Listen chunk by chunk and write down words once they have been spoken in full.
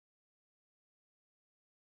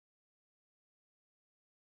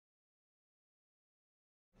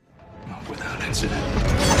incident.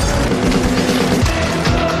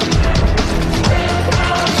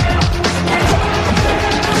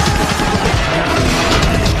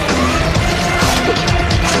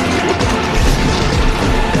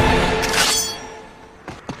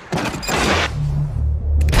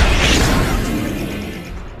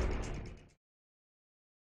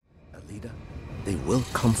 They will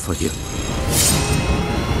come for you.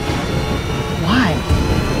 Why?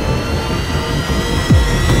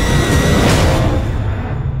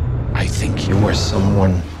 I think you are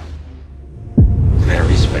someone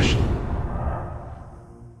very special.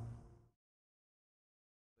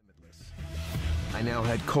 I now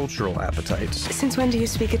had cultural appetites. Since when do you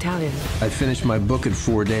speak Italian? I finished my book in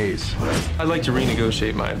 4 days. I'd like to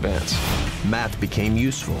renegotiate my advance. Math became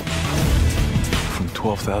useful. From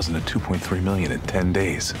 12,000 to 2.3 million in 10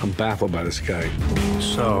 days. I'm baffled by this guy.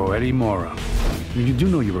 So, Eddie Mora, you do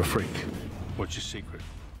know you're a freak. What's your secret?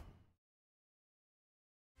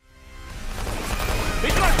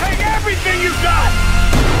 He's gonna take everything you got!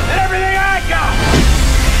 And everything I got!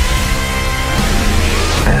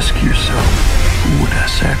 Ask yourself, who would I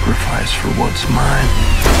sacrifice for what's mine?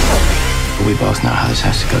 We both know how this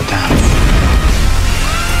has to go down.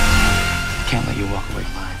 Can't let you walk away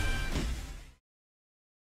alive.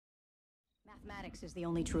 Mathematics is the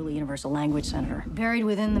only truly universal language, Senator. Buried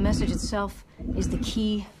within the message itself is the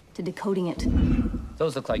key to decoding it.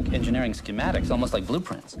 Those look like engineering schematics, almost like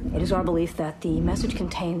blueprints. It is our belief that the message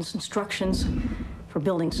contains instructions for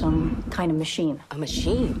building some kind of machine. A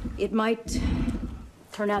machine? It might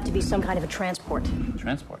turn out to be some kind of a transport.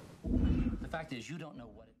 Transport? The fact is, you don't know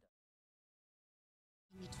what it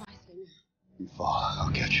does. You fall,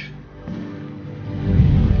 I'll catch you.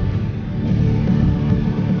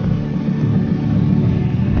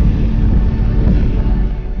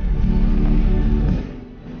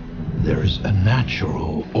 There is a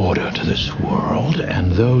natural order to this world,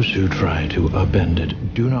 and those who try to upend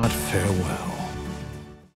it do not fare well.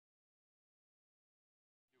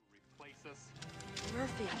 Replace us.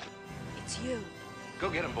 Murphy, it's you. Go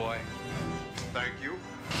get him, boy. Thank you.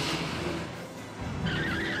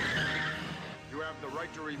 You have the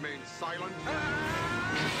right to remain silent.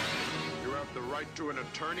 You have the right to an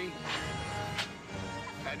attorney.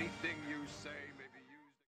 Anything you say may be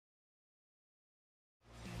used.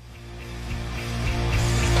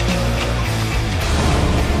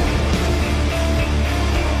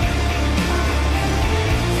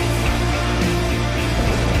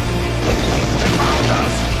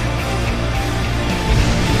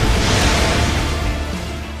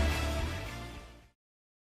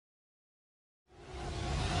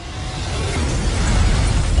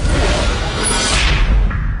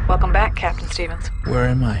 Welcome back, Captain Stevens. Where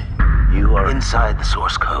am I? You are inside the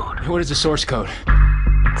source code. What is the source code?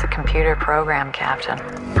 It's a computer program, Captain.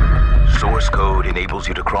 Source code enables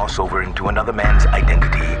you to cross over into another man's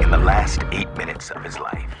identity in the last 8 minutes of his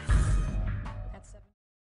life.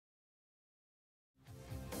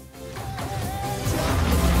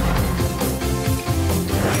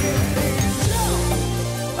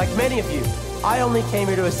 Like many of you, I only came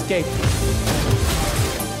here to escape.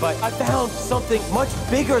 But I found something much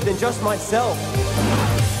bigger than just myself.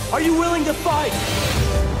 Are you willing to fight?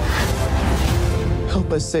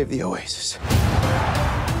 Help us save the Oasis.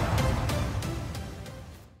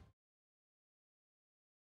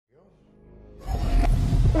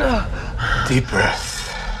 Deep breath.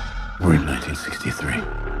 We're in 1963.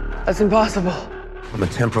 That's impossible. I'm a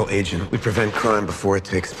temporal agent. We prevent crime before it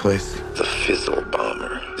takes place. The Fizzle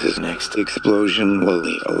bomber. His next explosion will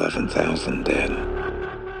leave 11,000 dead.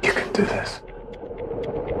 You can do this.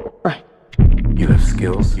 Right. You have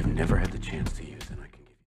skills you've never had the chance to use, and I can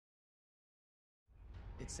give you.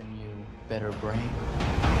 It's a new, better brain.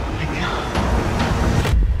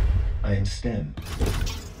 I am STEM,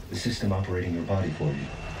 the system operating your body for you.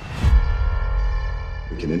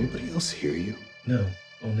 Can anybody else hear you? No,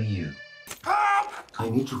 only you. I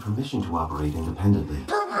need your permission to operate independently.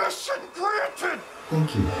 Permission granted!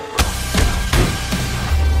 Thank you.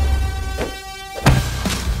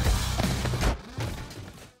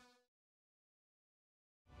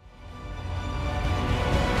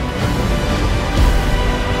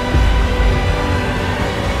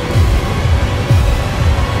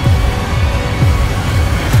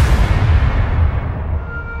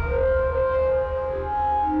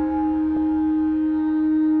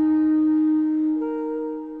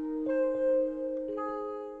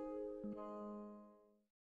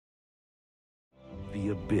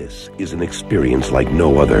 The Abyss is an experience like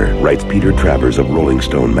no other, writes Peter Travers of Rolling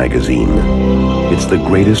Stone magazine. It's the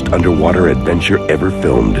greatest underwater adventure ever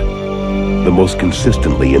filmed. the most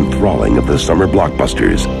consistently enthralling of the summer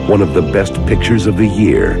blockbusters, one of the best pictures of the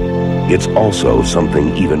year. It's also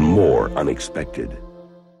something even more unexpected.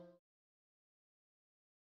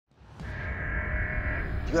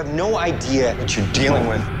 You have no idea what you're dealing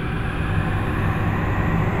with.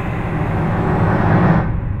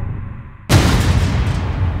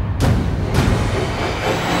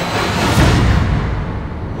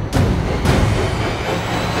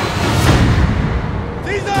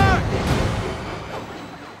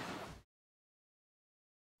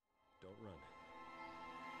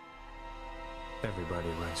 Everybody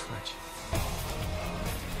runs Fletch.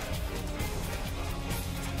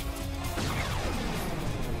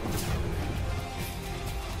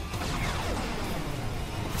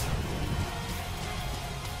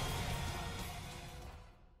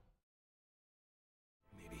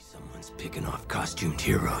 Maybe someone's picking off costumed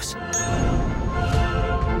heroes.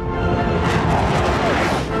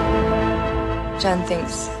 John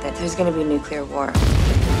thinks that there's going to be a nuclear war.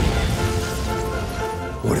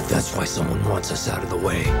 What if that's why someone wants us out of the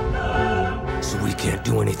way? So we can't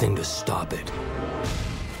do anything to stop it.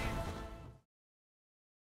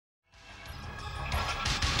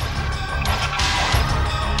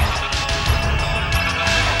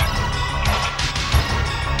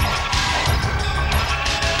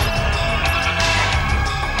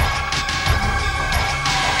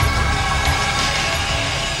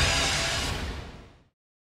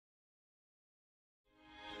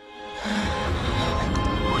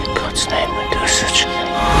 God's name would do such a thing.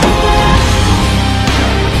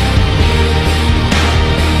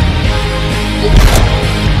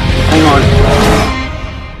 Hang on.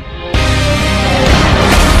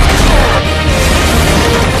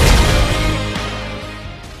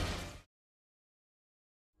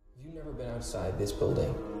 You've never been outside this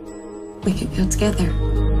building. We could go together.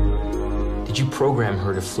 Did you program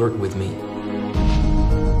her to flirt with me?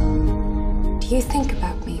 Do you think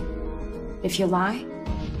about me? If you lie,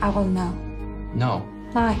 I will know. No.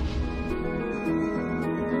 Lie.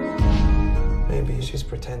 Maybe she's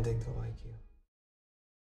pretending to like you.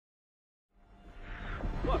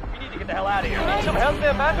 Look, we need to get the hell out of here. Need some help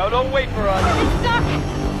there, man? No, don't wait for us. We're stuck!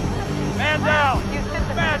 Man down!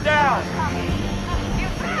 Man down!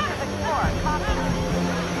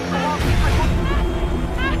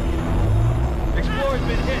 Explorer's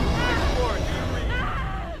been hit. Explorer, do you read?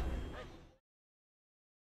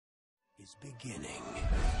 Is beginning.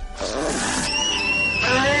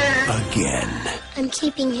 Again. I'm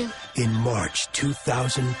keeping him. In March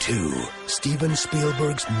 2002, Steven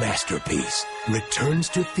Spielberg's masterpiece returns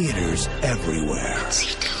to theaters everywhere. What's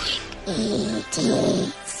he doing?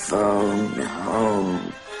 E.T. Phone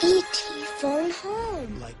home. E.T. Phone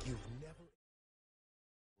home. Like you've never...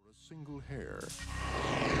 A single hair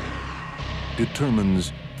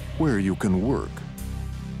determines where you can work,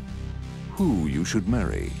 who you should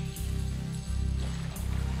marry,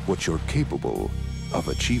 what you're capable of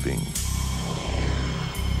achieving.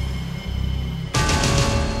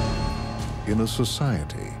 In a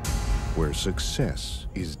society where success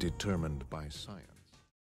is determined by science.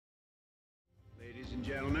 Ladies and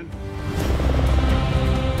gentlemen,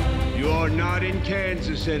 you are not in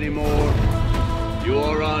Kansas anymore. You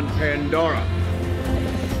are on Pandora.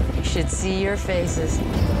 You should see your faces.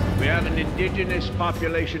 We have an indigenous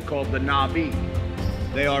population called the Na'vi.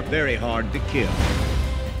 They are very hard to kill.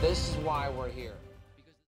 This is why we're here.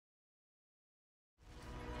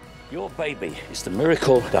 Your baby is the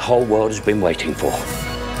miracle the whole world has been waiting for.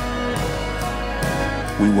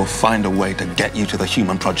 We will find a way to get you to the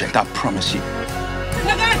Human Project, I promise you.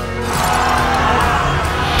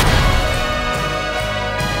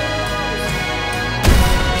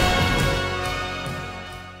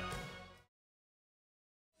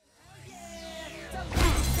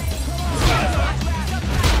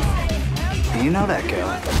 You know that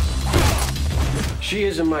girl? She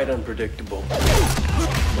is a mite unpredictable.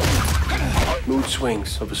 Mood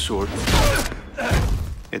swings of a sort.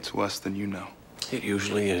 It's worse than you know. It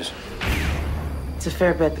usually is. It's a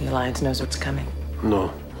fair bet the Alliance knows what's coming.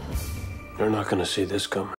 No. They're not gonna see this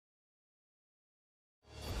coming.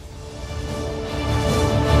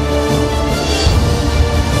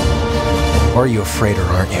 Are you afraid or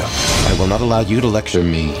aren't you? I will not allow you to lecture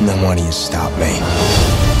me. Then why do you stop me?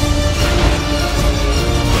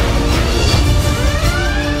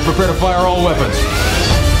 Prepare to fire all weapons.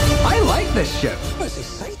 I like this ship. It's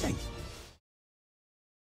exciting.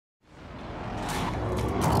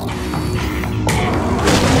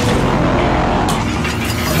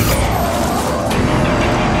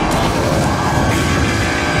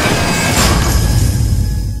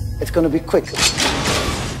 It's gonna be quick.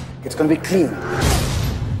 It's gonna be clean.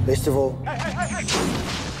 Best of all,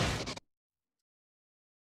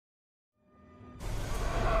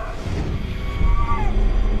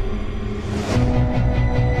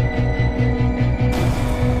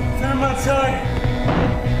 son!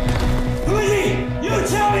 Who is he? You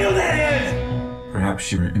tell me who that is!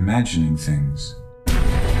 Perhaps you're imagining things.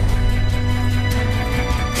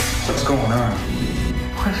 What's going on?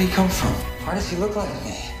 Where did he come from? Why does he look like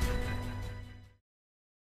me?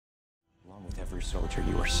 Along with every soldier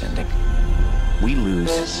you are sending, we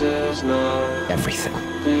lose everything.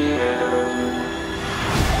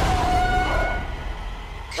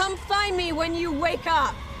 Come find me when you wake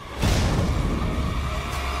up!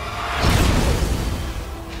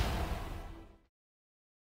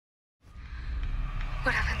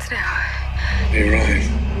 What happens now? You're right.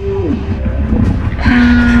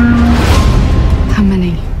 How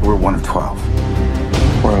many? We're one of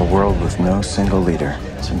 12. We're a world with no single leader.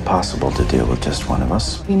 It's impossible to deal with just one of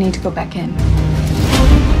us. You need to go back in.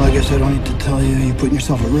 Well, I guess I don't need to tell you you're putting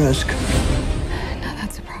yourself at risk. No,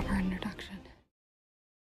 that's a proper introduction.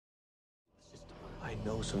 I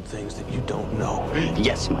know some things that you don't know.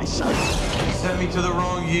 Yes, my son. He sent me to the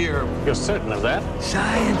wrong year. You're certain of that?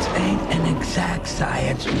 Science ain't an exact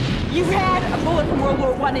science. You had a bullet from World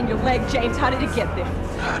War I in your leg, James. How did it get there?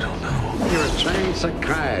 I don't know. You're a trained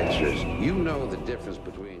psychiatrist. You know the difference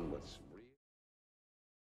between what's real.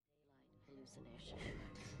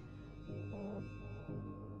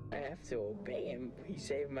 I have to obey him. He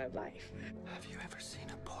saved my life. Have you ever seen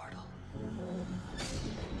a portal?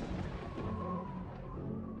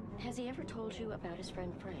 Has he ever told you about his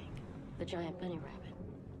friend Frank, the giant bunny rabbit?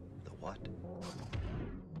 The what?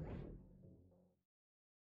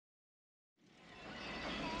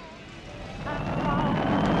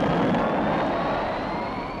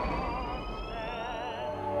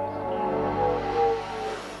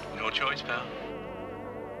 No choice, pal.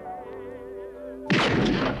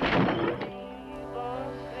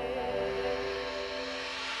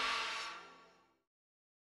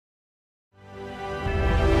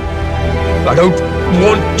 I don't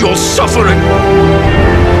want your suffering.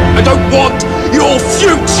 I don't want your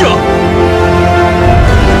future.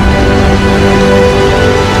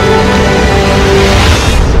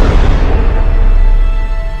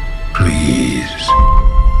 Please.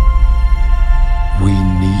 We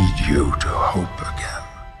need you to hope again.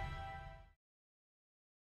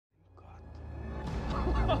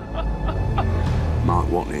 Mark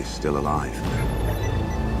Watney's still alive.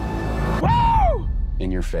 Woo! In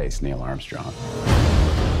your face, Neil Armstrong.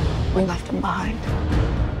 We left him behind.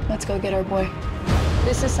 Let's go get our boy.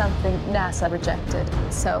 This is something NASA rejected,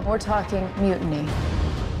 so we're talking mutiny.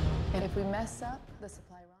 And if we mess up, the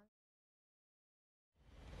supply run.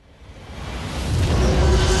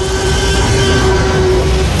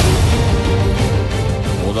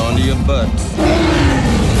 Hold on to your butts.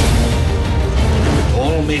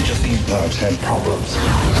 All major theme parks have problems.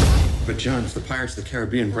 But John, if the Pirates of the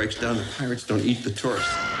Caribbean breaks down, the pirates don't eat the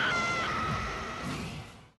tourists.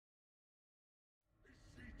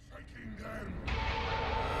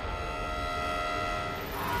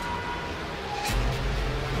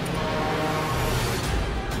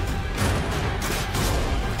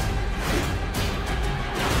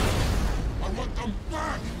 I want them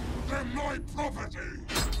back! They're my property!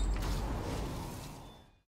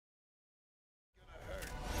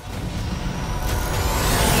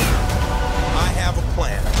 I have a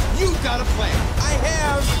plan. You got a plan. I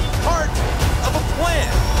have part of a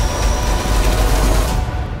plan.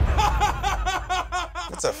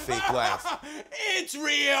 That's a fake laugh. It's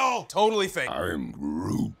real. Totally fake. I'm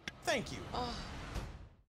Groot. Thank you. I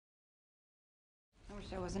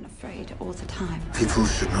wish I wasn't afraid all the time. People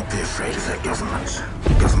should not be afraid of their governments.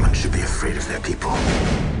 Governments should be afraid of their people.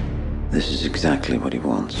 This is exactly what he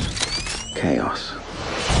wants. Chaos.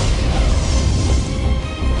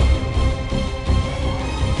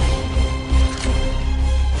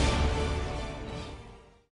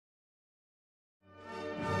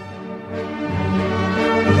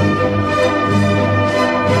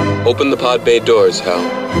 Open the pod bay doors, Hal.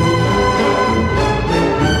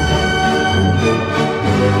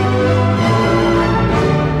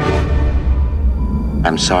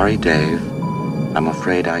 I'm sorry, Dave. I'm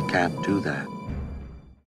afraid I can't do that.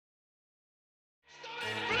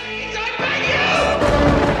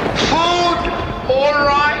 Food, all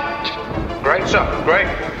right. Great, sir, great.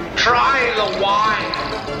 Try the wine.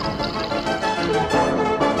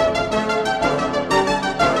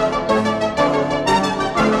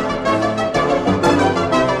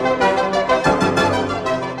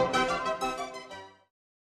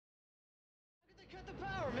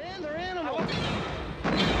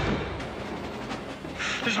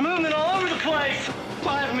 There's movement all over the place.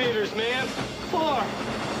 5 meters, man. 4.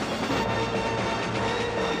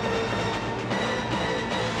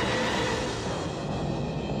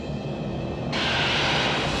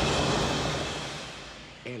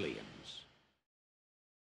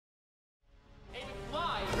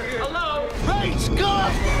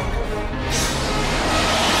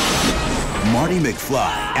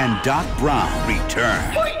 McFly and Doc Brown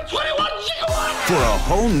return. Wait, 21 gigawatts! For a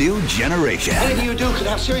whole new generation. Anything you do could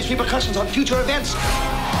have serious repercussions on future events.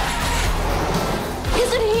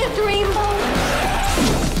 Isn't he a dreamboat?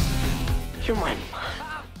 You're my mom.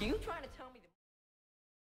 Are you trying to tell me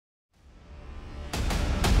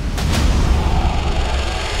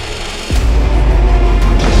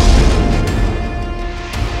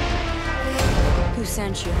Who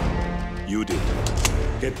sent you? You did.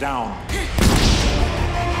 Get down.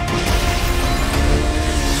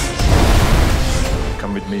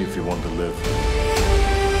 Come with me if you want to live.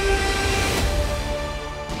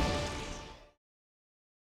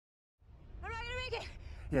 I'm not gonna make it!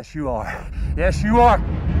 Yes, you are. Yes, you are!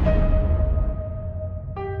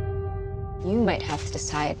 You might have to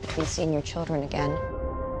decide between seeing your children again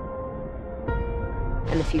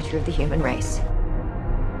and the future of the human race.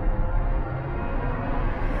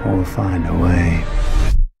 We'll find a way.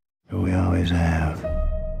 We always have.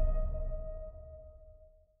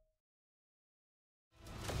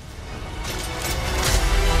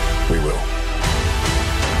 We will.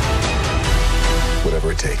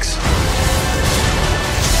 Whatever it takes.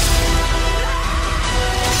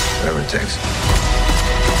 Whatever it takes.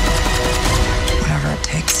 Whatever it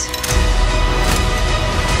takes.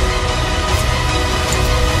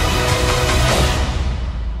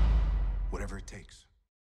 Whatever it takes.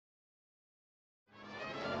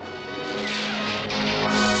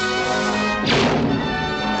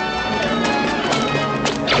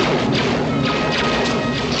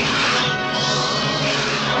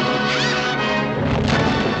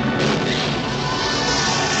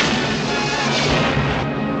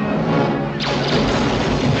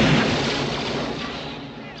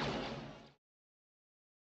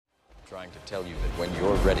 Trying to tell you that when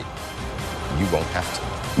you're ready, you won't have to.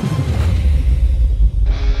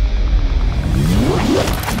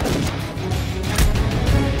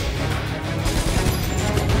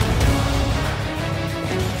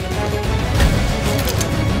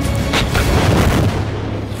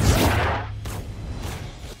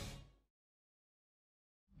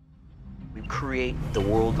 We create the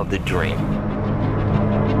world of the dream.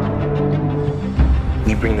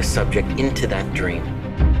 We bring the subject into that dream,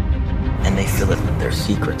 and they fill it with their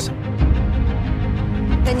secrets.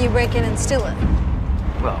 Then you break in and steal it.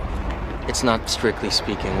 Well, it's not strictly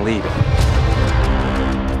speaking legal.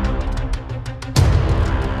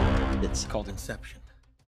 It's called Inception.